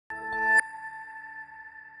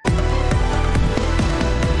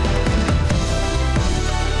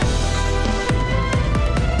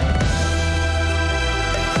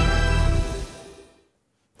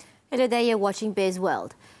Hello there, you're watching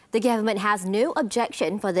Bizworld. The government has no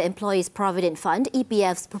objection for the Employees Provident Fund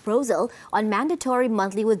 (EPF's) proposal on mandatory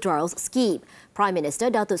monthly withdrawals scheme. Prime Minister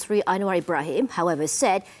Datuk Sri Anwar Ibrahim, however,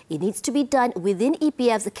 said it needs to be done within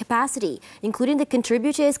EPF's capacity, including the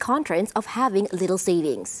contributors' conscience of having little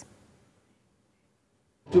savings.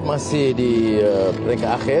 Itu masih di peringkat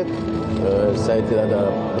akhir. Saya tidak ada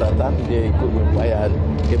keberatan dia ikut pengupayan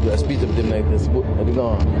KWSP seperti mana kita sebut. Saya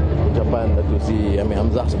dengar ucapan Datuk Sri Amir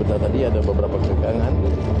Hamzah sebentar tadi ada beberapa kekangan,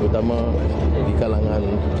 terutama di kalangan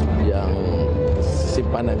yang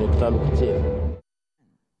simpanan yang terlalu kecil.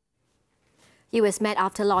 He was met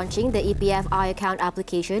after launching the EPF iAccount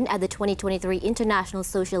application at the 2023 International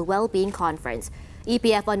Social Wellbeing Conference.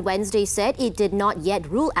 EPF on Wednesday said it did not yet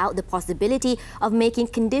rule out the possibility of making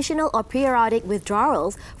conditional or periodic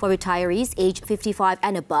withdrawals for retirees aged 55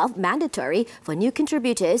 and above mandatory for new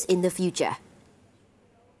contributors in the future.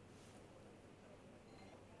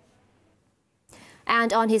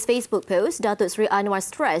 And on his Facebook post, Datuk Sri Anwar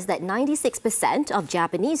stressed that 96% of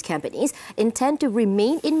Japanese companies intend to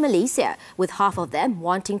remain in Malaysia, with half of them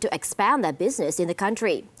wanting to expand their business in the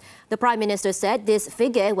country. The Prime Minister said this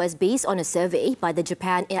figure was based on a survey by the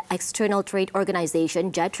Japan External Trade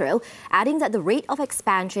Organization, JETRO, adding that the rate of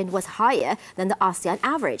expansion was higher than the ASEAN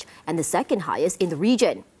average and the second highest in the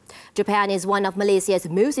region. Japan is one of Malaysia's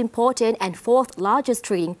most important and fourth largest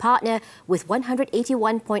trading partner, with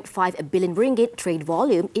 181.5 billion ringgit trade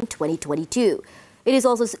volume in 2022. It is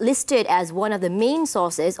also listed as one of the main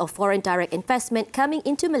sources of foreign direct investment coming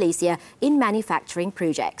into Malaysia in manufacturing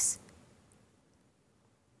projects.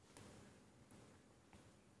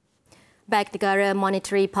 Bank Negara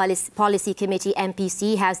Monetary Policy Committee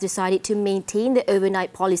MPC has decided to maintain the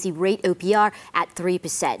overnight policy rate OPR at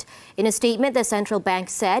 3%. In a statement, the central bank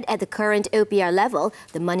said at the current OPR level,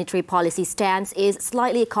 the monetary policy stance is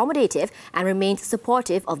slightly accommodative and remains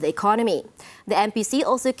supportive of the economy. The MPC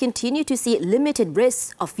also continued to see limited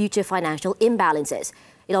risks of future financial imbalances.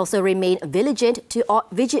 It also remained vigilant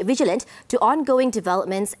to ongoing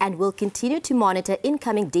developments and will continue to monitor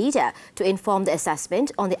incoming data to inform the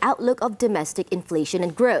assessment on the outlook of domestic inflation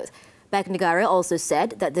and growth. Bank Negara also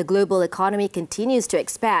said that the global economy continues to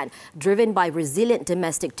expand, driven by resilient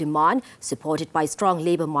domestic demand, supported by strong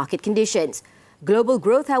labour market conditions. Global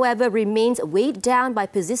growth, however, remains weighed down by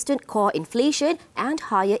persistent core inflation and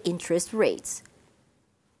higher interest rates.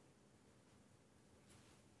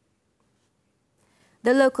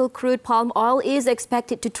 The local crude palm oil is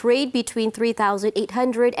expected to trade between 3,800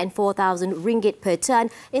 and 4,000 ringgit per tonne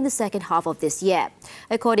in the second half of this year.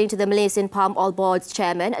 According to the Malaysian Palm Oil Board's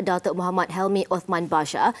chairman, Datuk Muhammad Helmi Othman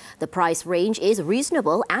Basha, the price range is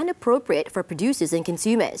reasonable and appropriate for producers and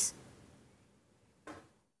consumers.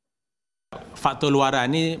 Faktor luaran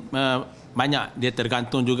ni banyak, dia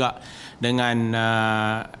tergantung juga dengan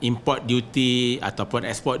import duty ataupun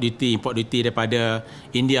export duty, import duty daripada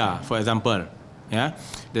India, for example. Ya,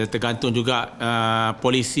 dia tergantung juga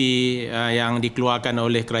polisi yang dikeluarkan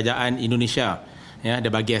oleh kerajaan Indonesia, ya,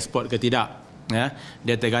 dia bagi ekspor ke tidak, ya.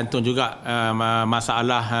 Dia tergantung juga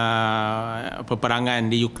masalah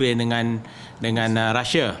peperangan di Ukraine dengan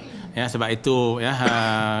Rusia, ya. Sebab itu, ya,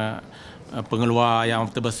 pengeluar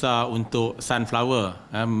yang terbesar untuk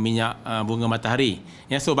sunflower, minyak bunga matahari,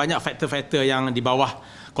 ya. So banyak faktor-faktor yang di bawah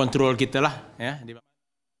kontrol kita lah, ya.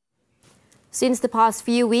 Since the past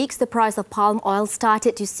few weeks, the price of palm oil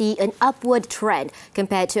started to see an upward trend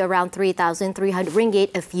compared to around 3,300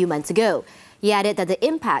 ringgit a few months ago. He added that the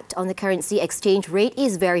impact on the currency exchange rate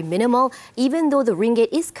is very minimal, even though the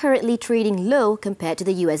ringgit is currently trading low compared to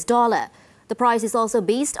the US dollar. The price is also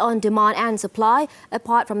based on demand and supply,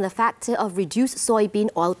 apart from the factor of reduced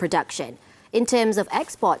soybean oil production. In terms of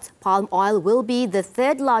exports, palm oil will be the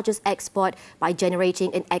third largest export by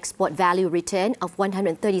generating an export value return of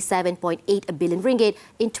 137.8 billion ringgit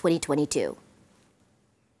in 2022.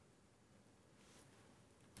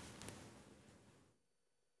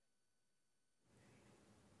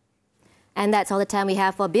 And that's all the time we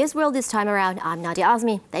have for Bizworld this time around. I'm Nadia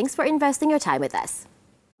Azmi. Thanks for investing your time with us.